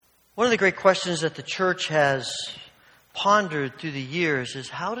One of the great questions that the church has pondered through the years is,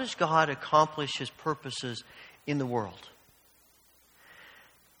 how does God accomplish His purposes in the world?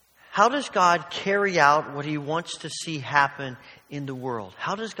 How does God carry out what He wants to see happen in the world?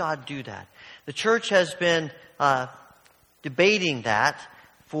 How does God do that? The church has been debating that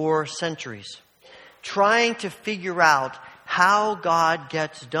for centuries, trying to figure out how God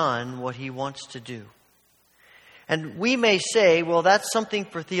gets done what He wants to do. And we may say, well, that's something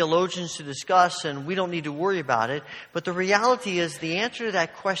for theologians to discuss and we don't need to worry about it. But the reality is the answer to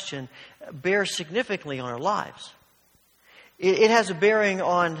that question bears significantly on our lives. It has a bearing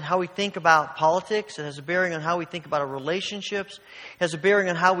on how we think about politics. It has a bearing on how we think about our relationships. It has a bearing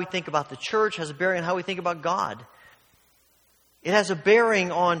on how we think about the church. It has a bearing on how we think about God. It has a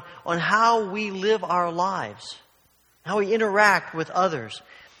bearing on how we live our lives, how we interact with others.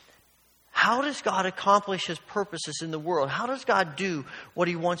 How does God accomplish His purposes in the world? How does God do what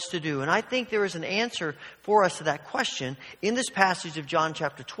He wants to do? And I think there is an answer for us to that question in this passage of John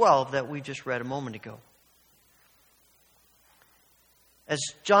chapter 12 that we just read a moment ago. As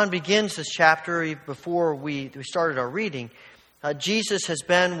John begins this chapter, before we started our reading, Jesus has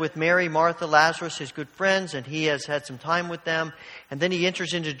been with Mary, Martha, Lazarus, his good friends, and He has had some time with them. And then He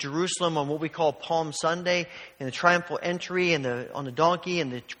enters into Jerusalem on what we call Palm Sunday, in the triumphal entry on the donkey,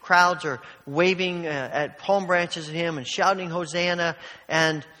 and the crowds are waving at palm branches at Him and shouting Hosanna.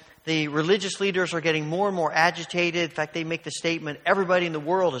 And the religious leaders are getting more and more agitated. In fact, they make the statement, everybody in the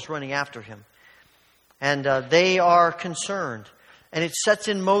world is running after Him. And they are concerned. And it sets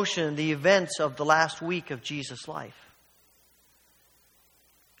in motion the events of the last week of Jesus' life.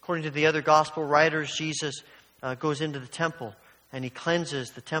 According to the other gospel writers, Jesus goes into the temple and He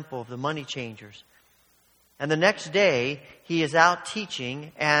cleanses the temple of the money changers. And the next day, He is out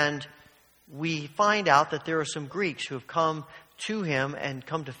teaching, and we find out that there are some Greeks who have come to Him and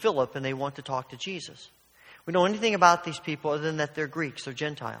come to Philip, and they want to talk to Jesus. We don't know anything about these people other than that they're Greeks, they're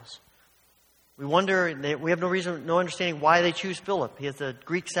Gentiles. We wonder, we have no understanding why they choose Philip. He has a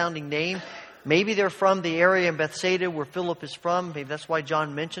Greek-sounding name. Maybe they're from the area in Bethsaida where Philip is from. Maybe that's why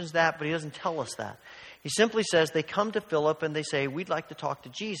John mentions that, but he doesn't tell us that. He simply says they come to Philip and they say, we'd like to talk to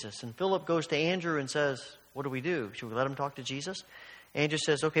Jesus. And Philip goes to Andrew and says, what do we do? Should we let him talk to Jesus? Andrew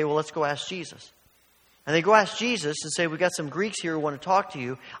says, okay, well, let's go ask Jesus. And they go ask Jesus and say, we've got some Greeks here who want to talk to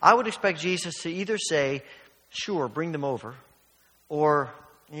you. I would expect Jesus to either say, sure, bring them over, or,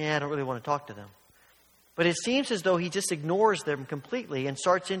 I don't really want to talk to them. But it seems as though He just ignores them completely and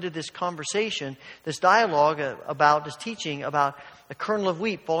starts into this conversation, this dialogue about, this teaching about a kernel of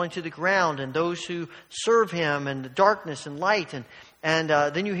wheat falling to the ground and those who serve Him and the darkness and light. And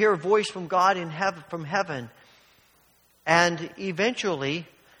then you hear a voice from God from heaven. And eventually,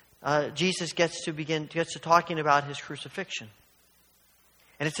 Jesus gets to talking about His crucifixion.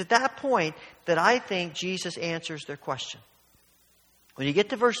 And it's at that point that I think Jesus answers their question. When you get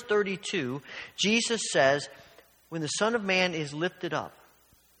to verse 32, Jesus says, when the Son of Man is lifted up,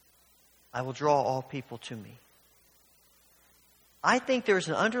 I will draw all people to me. I think there's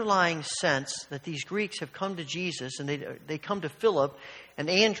an underlying sense that these Greeks have come to Jesus, and they come to Philip and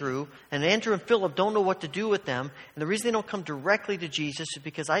Andrew and Philip don't know what to do with them. And the reason they don't come directly to Jesus is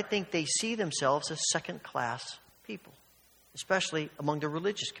because I think they see themselves as second-class people, especially among the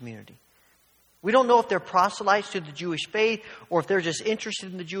religious community. We don't know if they're proselytes to the Jewish faith or if they're just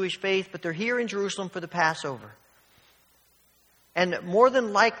interested in the Jewish faith, but they're here in Jerusalem for the Passover. And more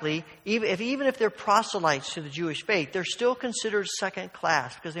than likely, even if they're proselytes to the Jewish faith, they're still considered second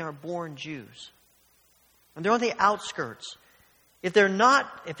class because they aren't born Jews. And they're on the outskirts. If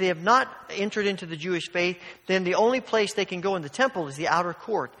they have not entered into the Jewish faith, then the only place they can go in the temple is the outer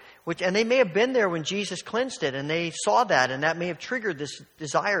court. And they may have been there when Jesus cleansed it, and they saw that, and that may have triggered this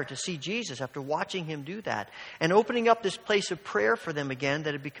desire to see Jesus after watching Him do that, and opening up this place of prayer for them again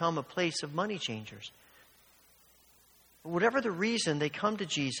that had become a place of money changers. Whatever the reason, they come to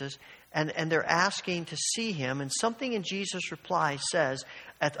Jesus, and they're asking to see Him, and something in Jesus' reply says,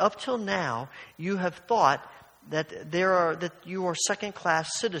 up till now, you have thought that you are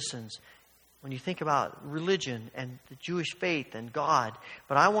second-class citizens when you think about religion and the Jewish faith and God.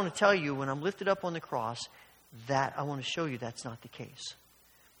 But I want to tell you, when I'm lifted up on the cross, that I want to show you that's not the case.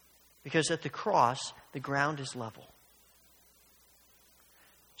 Because at the cross, the ground is level.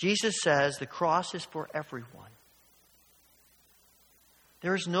 Jesus says the cross is for everyone.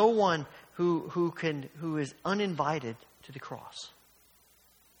 There is no one who is uninvited to the cross.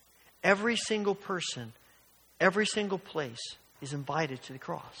 Every single person, every single place is invited to the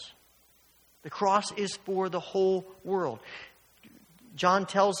cross. The cross is for the whole world. John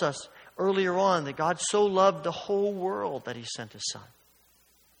tells us earlier on that God so loved the whole world that He sent His Son.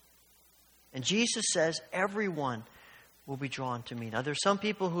 And Jesus says everyone will be drawn to me. Now, there's some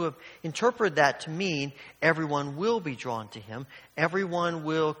people who have interpreted that to mean everyone will be drawn to him. Everyone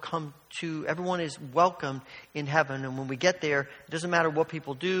is welcomed in heaven. And when we get there, it doesn't matter what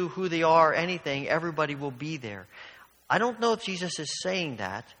people do, who they are, anything, everybody will be there. I don't know if Jesus is saying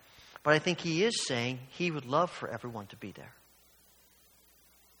that, but I think he is saying he would love for everyone to be there.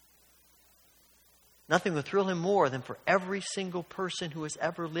 Nothing would thrill him more than for every single person who has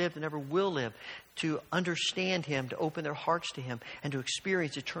ever lived and ever will live to understand him, to open their hearts to him, and to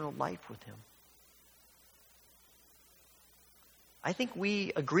experience eternal life with him. I think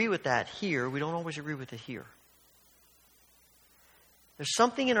we agree with that here. We don't always agree with it here. There's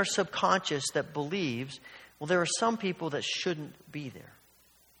something in our subconscious that believes, well, there are some people that shouldn't be there.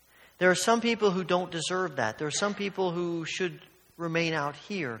 There are some people who don't deserve that. There are some people who should remain out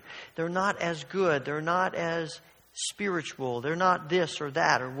here. They're not as good. They're not as spiritual. They're not this or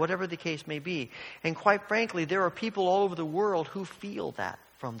that, or whatever the case may be. And quite frankly, there are people all over the world who feel that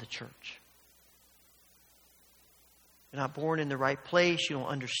from the church. You're not born in the right place. You don't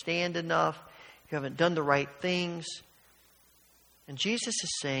understand enough. You haven't done the right things. And Jesus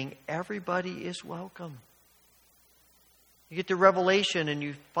is saying everybody is welcome. You get to Revelation and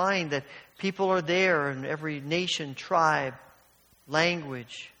you find that people are there in every nation, tribe,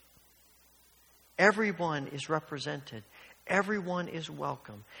 language. Everyone is represented. Everyone is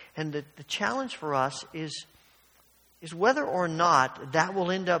welcome. And the challenge for us is whether or not that will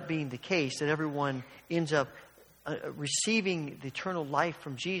end up being the case, that everyone ends up receiving the eternal life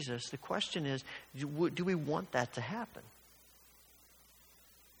from Jesus. The question is, do we want that to happen?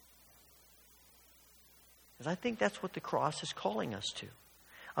 Because I think that's what the cross is calling us to.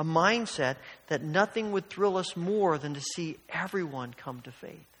 A mindset that nothing would thrill us more than to see everyone come to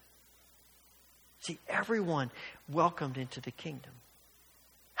faith. See everyone welcomed into the kingdom.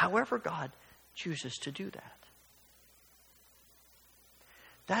 However God chooses to do that.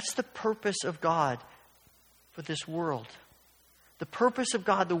 That's the purpose of God for this world. The purpose of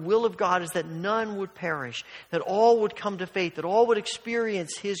God, the will of God, is that none would perish, that all would come to faith, that all would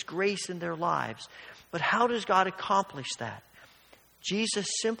experience his grace in their lives. But how does God accomplish that? Jesus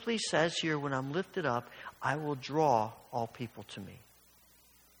simply says here, when I'm lifted up, I will draw all people to me.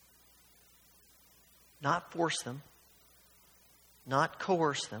 Not force them, not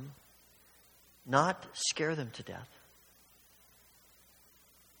coerce them, not scare them to death.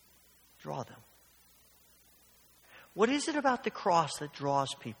 Draw them. What is it about the cross that draws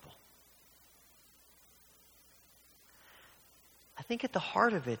people? I think at the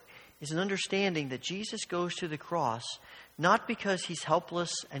heart of it is an understanding that Jesus goes to the cross not because he's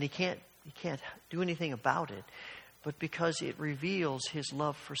helpless and he can't do anything about it, but because it reveals his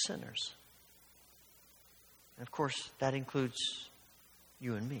love for sinners. And of course, that includes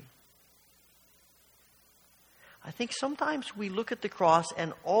you and me. I think sometimes we look at the cross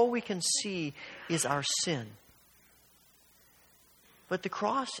and all we can see is our sin. But the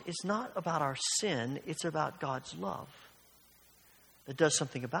cross is not about our sin, it's about God's love that does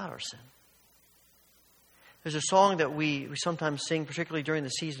something about our sin. There's a song that we sometimes sing, particularly during the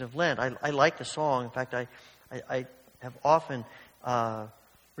season of Lent. I like the song. In fact, I have often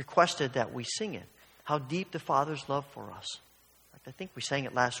requested that we sing it. How deep the Father's love for us. In fact, I think we sang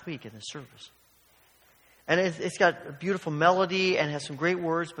it last week in the service. And it's got a beautiful melody and has some great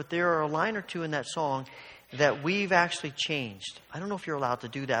words, but there are a line or two in that song that we've actually changed. I don't know if you're allowed to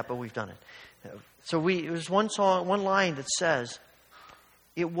do that, but we've done it. So there's one line that says,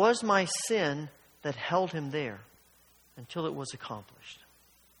 "It was my sin that held him there until it was accomplished."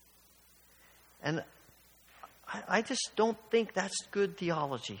 And I just don't think that's good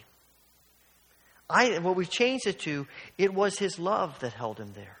theology. What we've changed it to, it was his love that held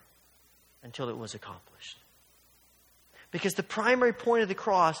him there until it was accomplished. Because the primary point of the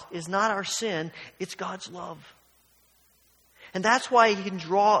cross is not our sin, it's God's love. And that's why he can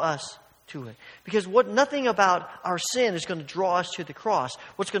draw us to it. Because nothing about our sin is going to draw us to the cross.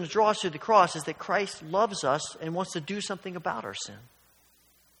 What's going to draw us to the cross is that Christ loves us and wants to do something about our sin.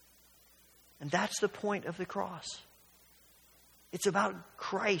 And that's the point of the cross. It's about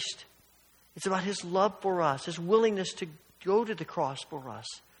Christ. It's about his love for us, his willingness to go to the cross for us.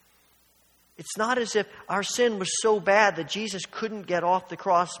 It's not as if our sin was so bad that Jesus couldn't get off the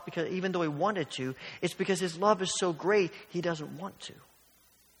cross because even though he wanted to. It's because his love is so great, he doesn't want to.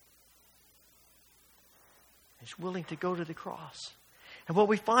 He's willing to go to the cross. And what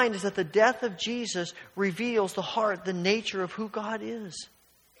we find is that the death of Jesus reveals the heart, the nature of who God is.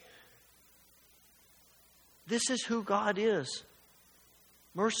 This is who God is.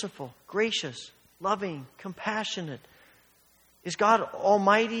 Merciful, gracious, loving, compassionate. Is God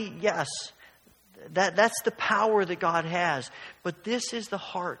almighty? Yes. That's the power that God has. But this is the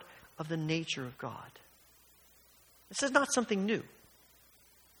heart of the nature of God. This is not something new.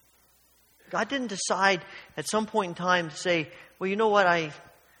 God didn't decide at some point in time to say, well, you know what,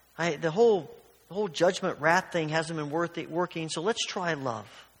 the whole judgment, wrath thing hasn't been working, so let's try love.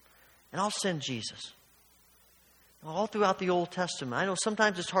 And I'll send Jesus. All throughout the Old Testament. I know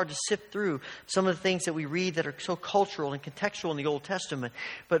sometimes it's hard to sift through some of the things that we read that are so cultural and contextual in the Old Testament.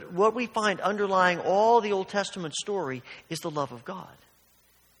 But what we find underlying all the Old Testament story is the love of God.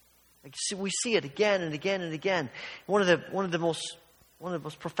 We see it again and again and again. One of the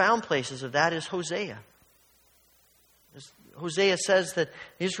most profound places of that is Hosea. Hosea says that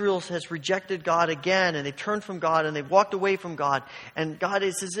Israel has rejected God again, and they turned from God, and they walked away from God. And God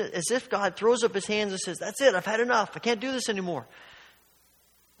is as if God throws up his hands and says, that's it, I've had enough. I can't do this anymore.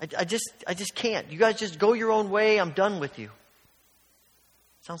 I just can't. You guys just go your own way. I'm done with you.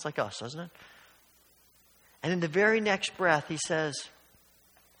 Sounds like us, doesn't it? And in the very next breath, he says,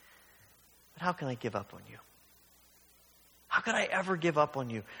 but how can I give up on you? How could I ever give up on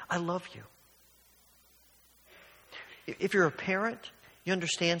you? I love you. If you're a parent, you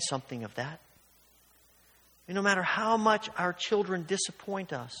understand something of that. No matter how much our children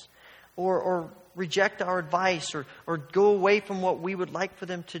disappoint us or reject our advice or go away from what we would like for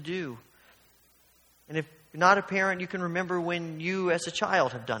them to do. And if you're not a parent, you can remember when you as a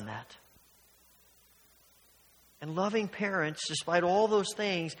child have done that. And loving parents, despite all those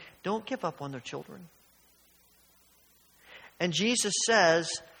things, don't give up on their children. And Jesus says,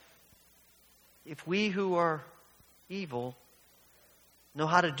 if we who are evil know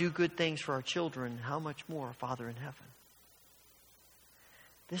how to do good things for our children, how much more our Father in heaven?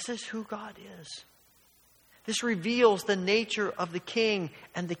 This is who God is. This reveals the nature of the King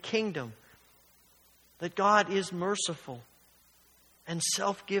and the kingdom. That God is merciful and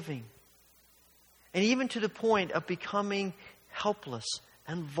self-giving. And even to the point of becoming helpless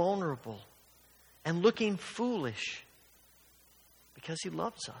and vulnerable and looking foolish because He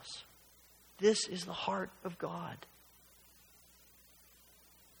loves us. This is the heart of God.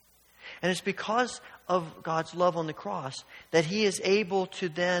 And it's because of God's love on the cross that He is able to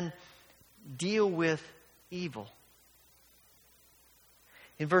then deal with evil.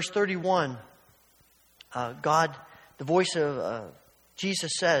 In verse 31, the voice of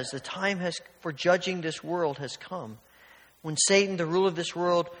Jesus says, the time for judging this world has come, when Satan, the ruler of this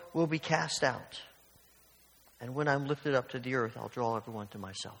world, will be cast out. And when I'm lifted up to the earth, I'll draw everyone to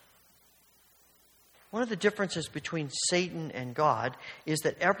myself. One of the differences between Satan and God is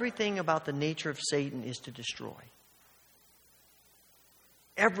that everything about the nature of Satan is to destroy.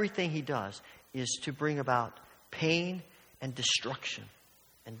 Everything he does is to bring about pain and destruction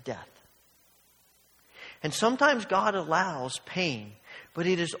and death. And sometimes God allows pain, but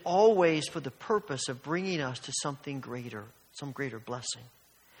it is always for the purpose of bringing us to something greater, some greater blessing.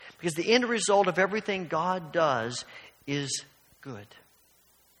 Because the end result of everything God does is good.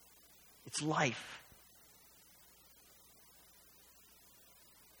 It's life.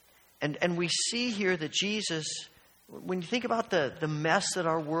 And we see here that Jesus, when you think about the mess that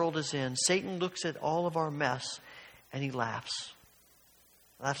our world is in, Satan looks at all of our mess and he laughs.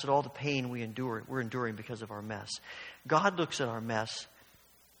 Laughs at all the pain we're enduring because of our mess. God looks at our mess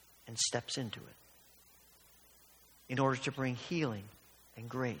and steps into it in order to bring healing and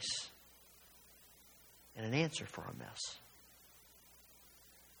grace and an answer for our mess.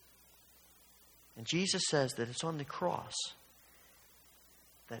 And Jesus says that it's on the cross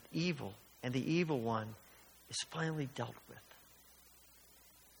that evil and the evil one is finally dealt with.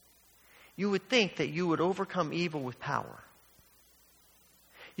 You would think that you would overcome evil with power.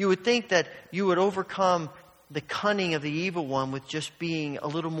 You would think that you would overcome the cunning of the evil one with just being a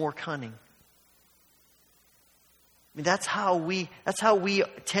little more cunning. I mean, that's how we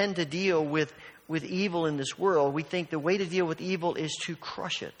tend to deal with evil in this world. We think the way to deal with evil is to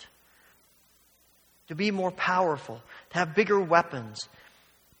crush it, to be more powerful, to have bigger weapons.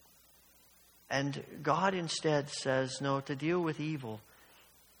 And God instead says, no, to deal with evil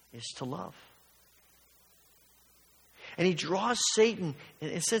is to love. And He draws Satan,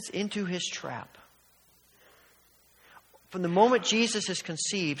 in a sense, into his trap. From the moment Jesus is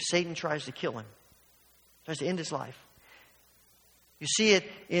conceived, Satan tries to kill him. Tries to end his life. You see it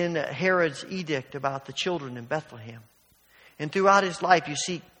in Herod's edict about the children in Bethlehem. And throughout his life, you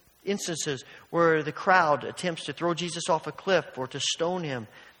see instances where the crowd attempts to throw Jesus off a cliff or to stone him,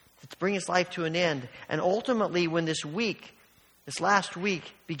 to bring his life to an end. And ultimately, when this last week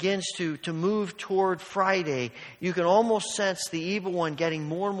begins to move toward Friday, you can almost sense the evil one getting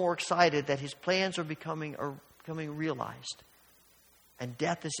more and more excited that his plans are becoming realized. And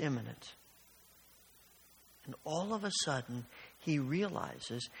death is imminent. And all of a sudden, he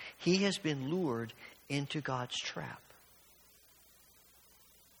realizes he has been lured into God's trap.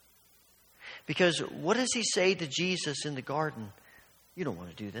 Because what does he say to Jesus in the garden? You don't want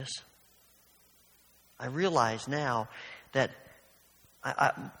to do this. I realize now that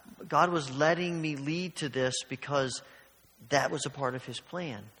God was letting me lead to this because that was a part of his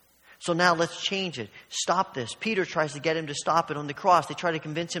plan. So now let's change it. Stop this. Peter tries to get him to stop it on the cross. They try to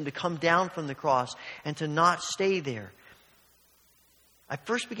convince him to come down from the cross and to not stay there. I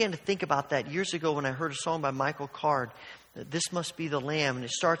first began to think about that years ago when I heard a song by Michael Card, This Must Be the Lamb. And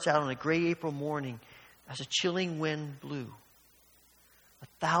it starts out on a gray April morning as a chilling wind blew.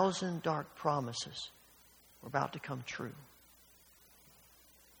 1,000 dark promises were about to come true.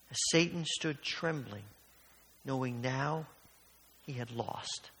 As Satan stood trembling, knowing now he had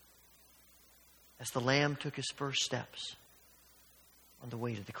lost. As the Lamb took his first steps on the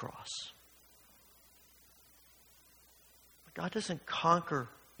way to the cross. But God doesn't conquer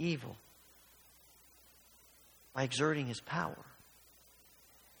evil by exerting his power.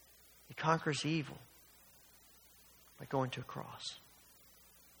 He conquers evil by going to a cross.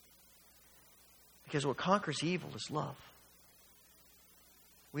 Because what conquers evil is love.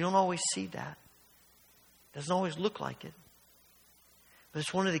 We don't always see that. It doesn't always look like it. But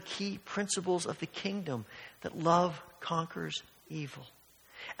it's one of the key principles of the kingdom that love conquers evil.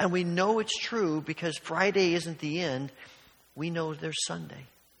 And we know it's true because Friday isn't the end. We know there's Sunday.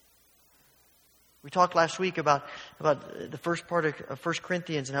 We talked last week about the first part of 1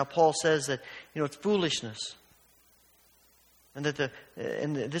 Corinthians and how Paul says that, it's foolishness. And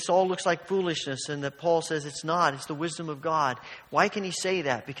and this all looks like foolishness, and that Paul says it's not. It's the wisdom of God. Why can he say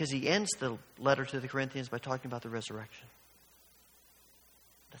that? Because he ends the letter to the Corinthians by talking about the resurrection.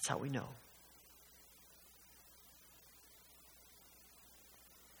 That's how we know.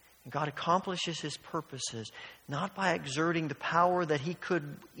 And God accomplishes his purposes not by exerting the power that he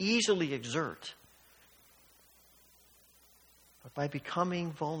could easily exert, but by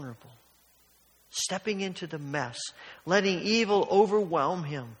becoming vulnerable, stepping into the mess, letting evil overwhelm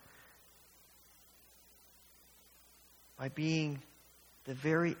him, by being the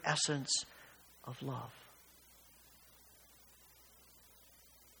very essence of love.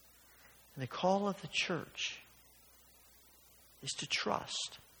 And the call of the church is to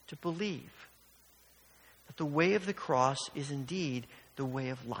trust, to believe that the way of the cross is indeed the way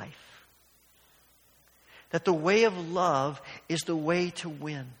of life. That the way of love is the way to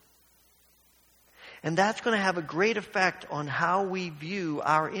win. And that's going to have a great effect on how we view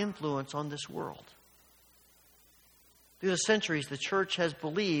our influence on this world. Through the centuries, the church has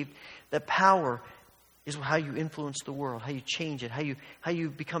believed that power is how you influence the world, how you change it, how you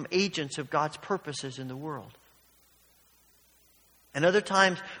become agents of God's purposes in the world. And other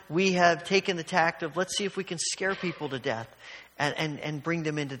times we have taken the tact of let's see if we can scare people to death and bring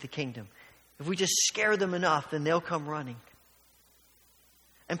them into the kingdom. If we just scare them enough, then they'll come running.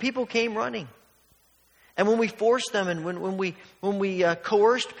 And people came running. And when we forced them and when we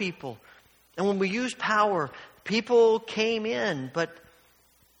coerced people and when we used power, people came in, but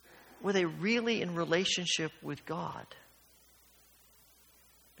were they really in relationship with God?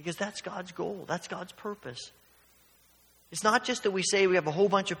 Because that's God's goal. That's God's purpose. It's not just that we say we have a whole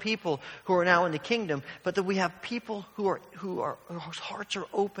bunch of people who are now in the kingdom, but that we have people whose hearts are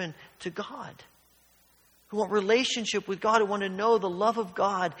open to God, who want relationship with God, who want to know the love of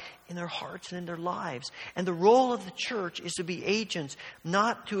God in their hearts and in their lives. And the role of the church is to be agents,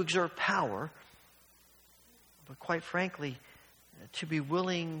 not to exert power, but quite frankly, to be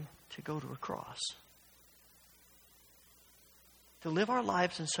willing to go to a cross. To live our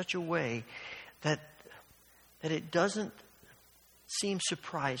lives in such a way that it doesn't seem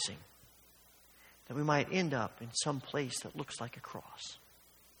surprising that we might end up in some place that looks like a cross.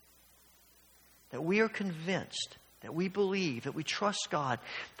 That we are convinced, that we believe, that we trust God,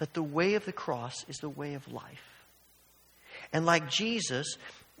 that the way of the cross is the way of life. And like Jesus,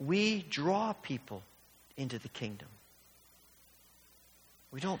 we draw people into the kingdom.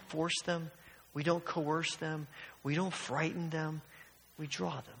 We don't force them. We don't coerce them. We don't frighten them. We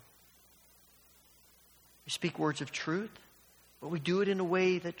draw them. We speak words of truth, but we do it in a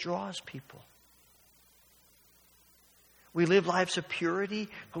way that draws people. We live lives of purity,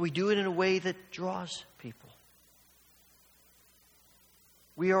 but we do it in a way that draws people.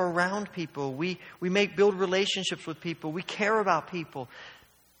 We are around people. We build relationships with people. We care about people,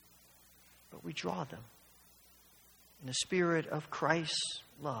 but we draw them in the spirit of Christ's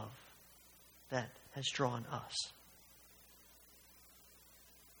love that has drawn us.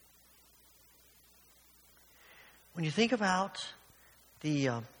 When you think about the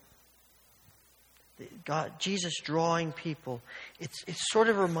God, Jesus drawing people. It sort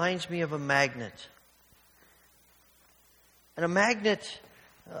of reminds me of a magnet. And a magnet,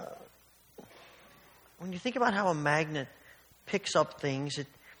 when you think about how a magnet picks up things, it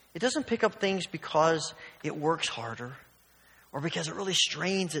doesn't pick up things because it works harder or because it really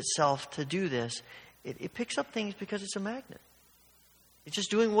strains itself to do this. It picks up things because it's a magnet. It's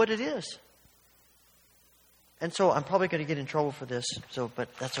just doing what it is. And so I'm probably going to get in trouble for this,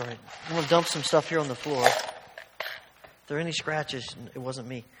 but that's all right. I'm going to dump some stuff here on the floor. If there are any scratches, it wasn't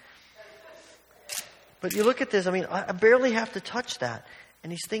me. But you look at this, I barely have to touch that.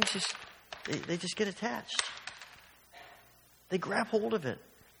 And these things they just get attached. They grab hold of it.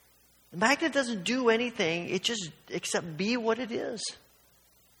 The magnet doesn't do anything, it just except be what it is.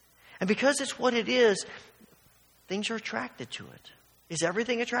 And because it's what it is, things are attracted to it. Is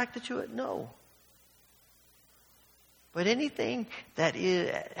everything attracted to it? No. But anything that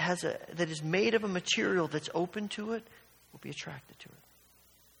is made of a material that's open to it will be attracted to it.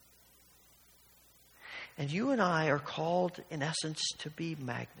 And you and I are called, in essence, to be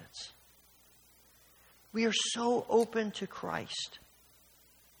magnets. We are so open to Christ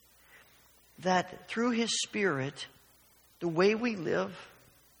that through His Spirit, the way we live,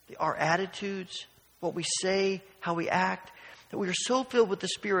 our attitudes, what we say, how we act, that we are so filled with the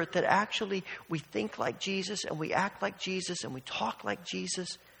Spirit that actually we think like Jesus and we act like Jesus and we talk like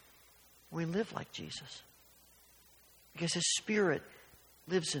Jesus and we live like Jesus. Because His Spirit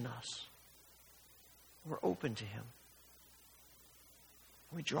lives in us. We're open to Him.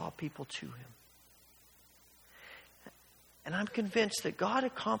 We draw people to Him. And I'm convinced that God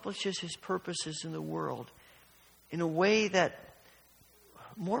accomplishes His purposes in the world in a way that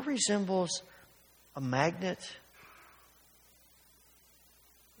more resembles a magnet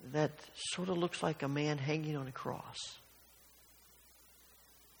that sort of looks like a man hanging on a cross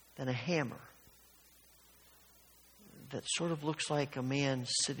than a hammer that sort of looks like a man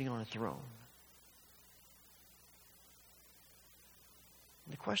sitting on a throne.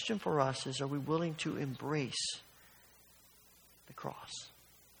 And the question for us is, are we willing to embrace the cross?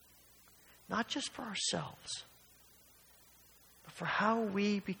 Not just for ourselves, but for how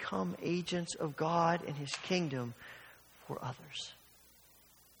we become agents of God and His kingdom for others.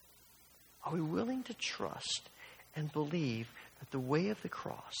 Are we willing to trust and believe that the way of the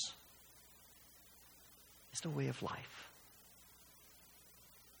cross is the way of life?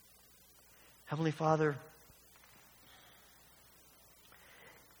 Heavenly Father,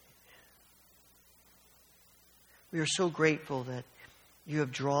 we are so grateful that You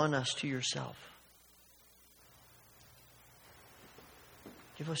have drawn us to Yourself.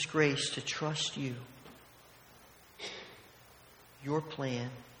 Give us grace to trust You, Your plan,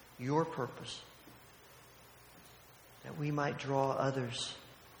 Your purpose, that we might draw others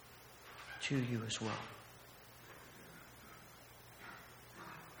to You as well.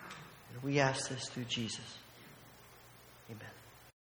 And we ask this through Jesus. Amen.